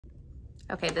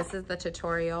Okay, this is the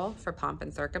tutorial for Pomp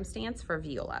and Circumstance for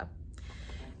viola.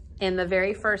 In the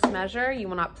very first measure, you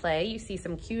will not play. You see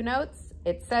some cue notes.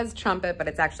 It says trumpet, but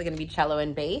it's actually going to be cello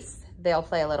and bass. They'll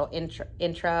play a little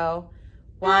intro.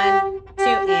 1, 2,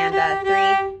 and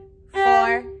 3,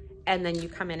 4, and then you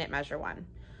come in at measure 1.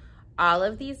 All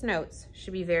of these notes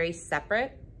should be very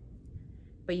separate,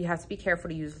 but you have to be careful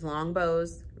to use long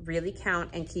bows, really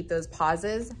count, and keep those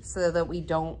pauses so that we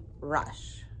don't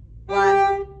rush.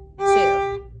 1, 2.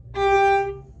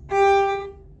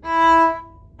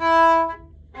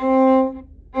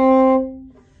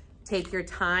 Take your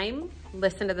time,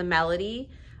 listen to the melody.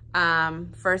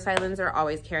 First violins are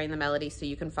always carrying the melody so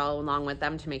you can follow along with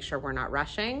them to make sure we're not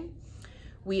rushing.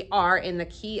 We are in the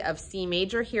key of C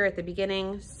major here at the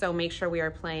beginning, so make sure we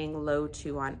are playing low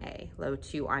 2 on A, low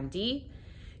 2 on D.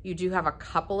 You do have a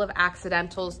couple of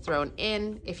accidentals thrown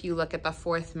in. If you look at the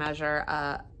fourth measure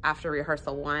after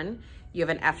rehearsal 1, you have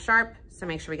an F sharp, so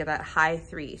make sure we get that high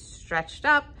 3 stretched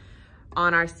up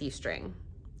on our C string.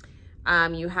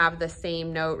 You have the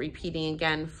same note repeating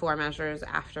again 4 measures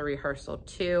after rehearsal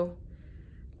 2.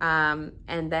 And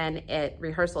then at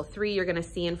rehearsal 3, you're gonna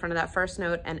see in front of that first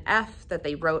note an F that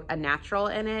they wrote a natural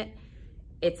in it.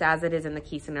 It's as it is in the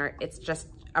key center. It's just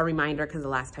a reminder because the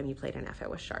last time you played an F, it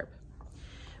was sharp.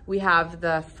 We have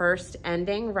the first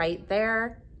ending right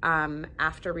there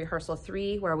after rehearsal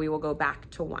 3, where we will go back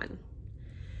to 1.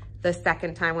 The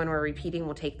second time when we're repeating,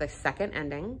 we'll take the second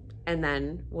ending and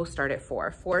then we'll start at 4.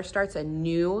 4 starts a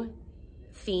new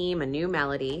theme, a new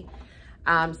melody.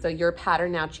 So your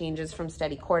pattern now changes from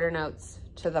steady quarter notes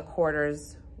to the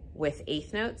quarters with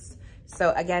eighth notes.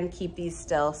 So again, keep these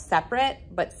still separate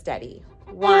but steady.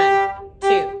 1,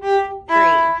 2, 3,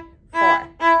 4.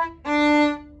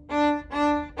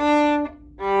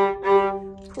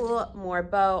 Pull more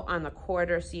bow on the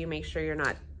quarter so you make sure you're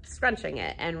not scrunching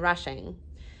it and rushing.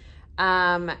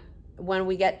 When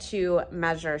we get to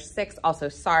measure 6, also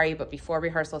sorry, but before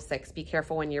rehearsal 6, be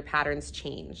careful when your patterns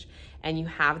change and you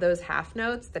have those half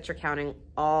notes that you're counting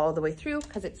all the way through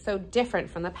because it's so different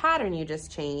from the pattern you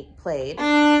just played.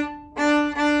 1,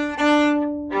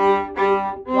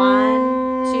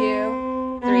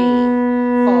 2, 3,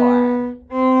 4.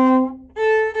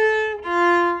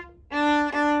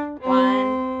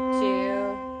 1,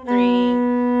 2, 3,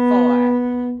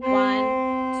 4.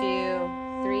 1,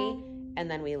 2, 3, and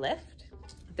then we lift.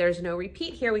 There's no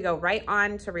repeat here. We go right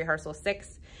on to rehearsal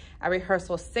 6. At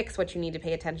rehearsal 6, what you need to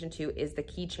pay attention to is the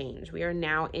key change. We are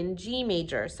now in G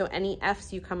major, so any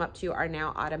Fs you come up to are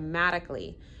now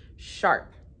automatically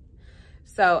sharp.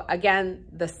 So again,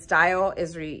 the style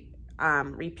is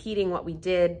repeating what we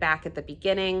did back at the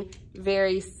beginning.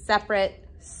 Very separate,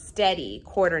 steady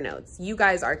quarter notes. You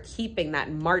guys are keeping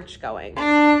that march going.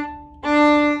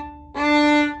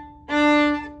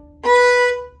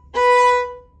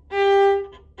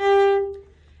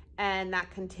 And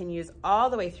that continues all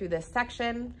the way through this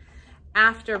section.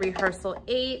 After rehearsal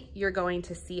 8, you're going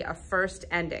to see a first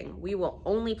ending. We will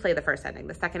only play the first ending.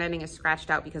 The second ending is scratched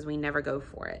out because we never go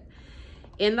for it.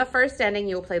 In the first ending,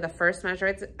 you'll play the first measure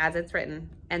as it's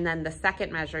written, and then the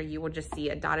second measure, you will just see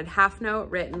a dotted half note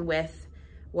written with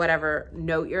whatever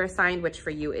note you're assigned, which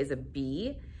for you is a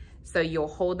B. So you'll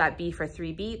hold that B for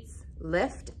 3 beats,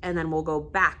 lift, and then we'll go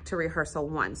back to rehearsal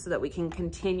 1 so that we can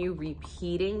continue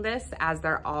repeating this as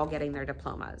they're all getting their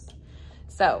diplomas.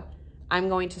 So I'm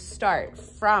going to start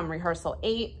from rehearsal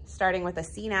 8, starting with a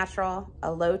C natural,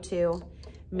 a low 2.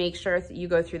 Make sure you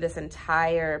go through this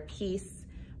entire piece,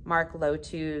 mark low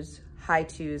 2s, high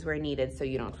 2s where needed so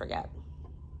you don't forget.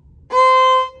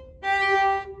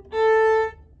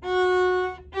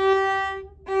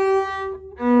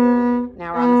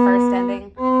 Now we're on the first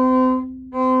ending.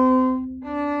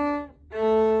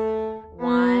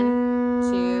 1,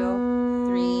 2,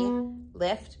 3,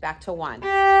 lift, back to 1.